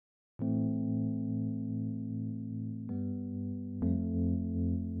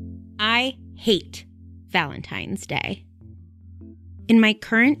I hate Valentine's Day. In my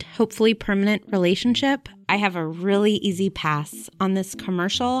current, hopefully permanent relationship, I have a really easy pass on this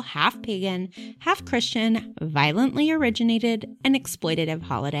commercial, half-pagan, half-Christian, violently originated, and exploitative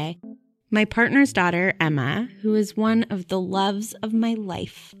holiday. My partner's daughter, Emma, who is one of the loves of my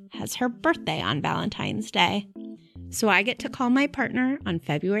life, has her birthday on Valentine's Day. So I get to call my partner on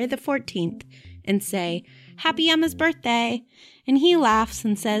February the 14th and say, "Happy Emma's birthday." And he laughs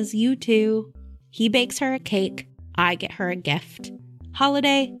and says, "You too." He bakes her a cake. I get her a gift.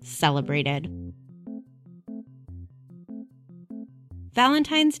 Holiday celebrated.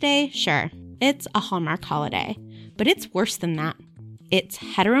 Valentine's Day, sure, it's a Hallmark holiday, but it's worse than that. It's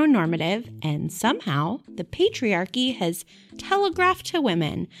heteronormative, and somehow the patriarchy has telegraphed to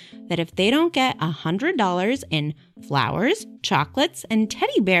women that if they don't get $100 in flowers, chocolates, and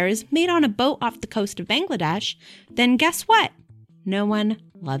teddy bears made on a boat off the coast of Bangladesh, then guess what? No one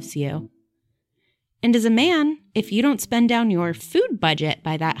loves you. And as a man, if you don't spend down your food budget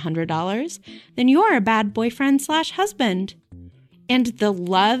by that $100, then you're a bad boyfriend/husband. And the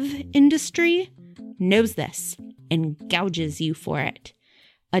love industry knows this and gouges you for it.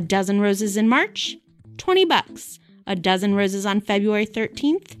 A dozen roses in March, $20. A dozen roses on February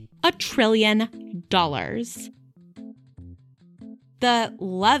 13th, $1 trillion. The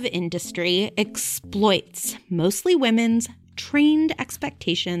love industry exploits mostly women's trained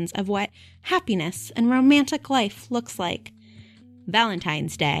expectations of what happiness and romantic life looks like.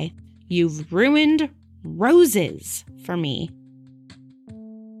 Valentine's Day, you've ruined roses for me.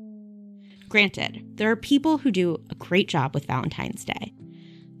 Granted, there are people who do a great job with Valentine's Day.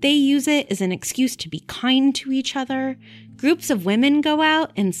 They use it as an excuse to be kind to each other. Groups of women go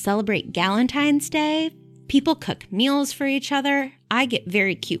out and celebrate Galentine's Day. People cook meals for each other. I get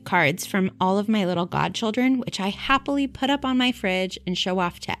very cute cards from all of my little godchildren, which I happily put up on my fridge and show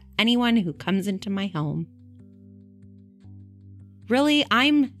off to anyone who comes into my home. Really,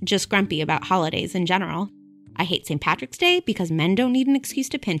 I'm just grumpy about holidays in general. I hate St. Patrick's Day because men don't need an excuse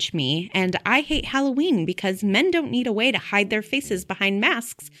to pinch me, and I hate Halloween because men don't need a way to hide their faces behind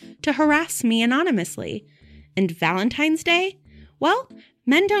masks to harass me anonymously. And Valentine's Day? Well,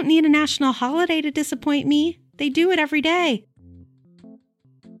 men don't need a national holiday to disappoint me. They do it every day.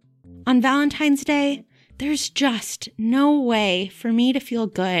 On Valentine's Day, there's just no way for me to feel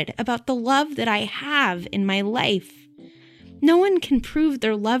good about the love that I have in my life. No one can prove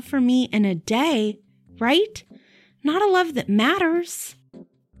their love for me in a day, right? Not a love that matters.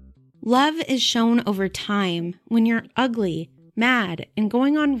 Love is shown over time when you're ugly, mad, and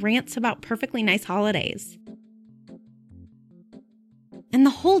going on rants about perfectly nice holidays. And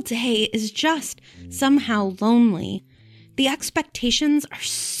the whole day is just somehow lonely. The expectations are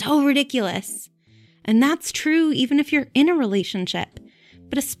so ridiculous. And that's true even if you're in a relationship,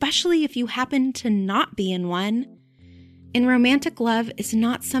 but especially if you happen to not be in one. And romantic love is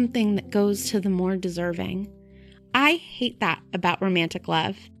not something that goes to the more deserving. I hate that about romantic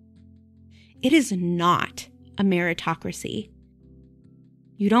love. It is not a meritocracy.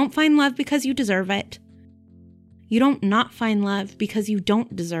 You don't find love because you deserve it. You don't not find love because you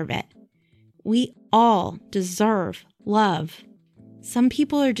don't deserve it. We all deserve love. Some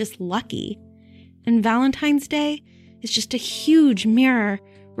people are just lucky. And Valentine's Day is just a huge mirror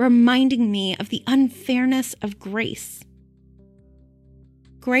reminding me of the unfairness of grace.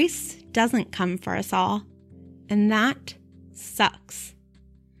 Grace doesn't come for us all, and that sucks.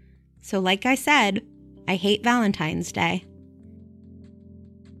 So like I said, I hate Valentine's Day.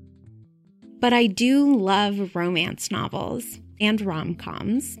 But I do love romance novels and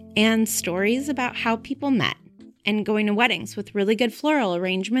rom-coms and stories about how people met and going to weddings with really good floral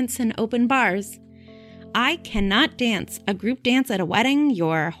arrangements and open bars. I cannot dance a group dance at a wedding,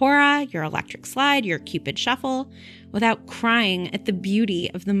 your hora, your electric slide, your Cupid shuffle, without crying at the beauty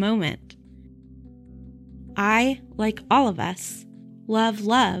of the moment. I, like all of us, love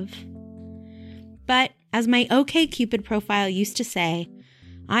love. But as my OkCupid profile used to say,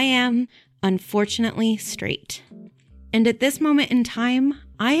 I am, unfortunately, straight. And at this moment in time,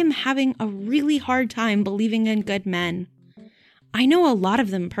 I am having a really hard time believing in good men. I know a lot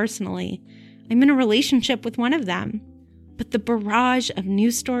of them personally. I'm in a relationship with one of them. But the barrage of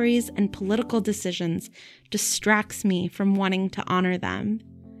news stories and political decisions distracts me from wanting to honor them.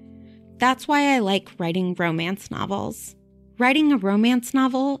 That's why I like writing romance novels. Writing a romance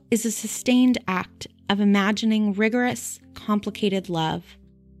novel is a sustained act of imagining rigorous, complicated love.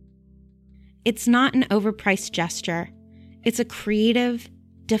 It's not an overpriced gesture. It's a creative,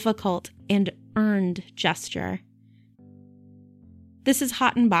 difficult, and earned gesture. This is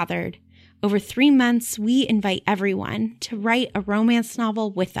Hot and Bothered, Over 3 months, we invite everyone to write a romance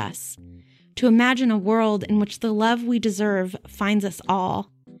novel with us, to imagine a world in which the love we deserve finds us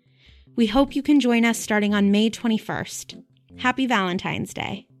all. We hope you can join us starting on May 21st. Happy Valentine's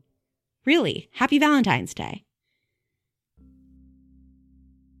Day. Really, happy Valentine's Day.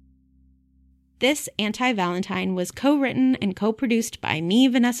 This Anti-Valentine was co-written and co-produced by me,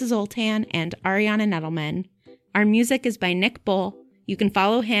 Vanessa Zoltan, and Ariana Nettleman. Our music is by Nick Bull. You can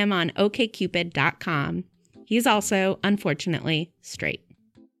follow him on okcupid.com. He's also, unfortunately, straight.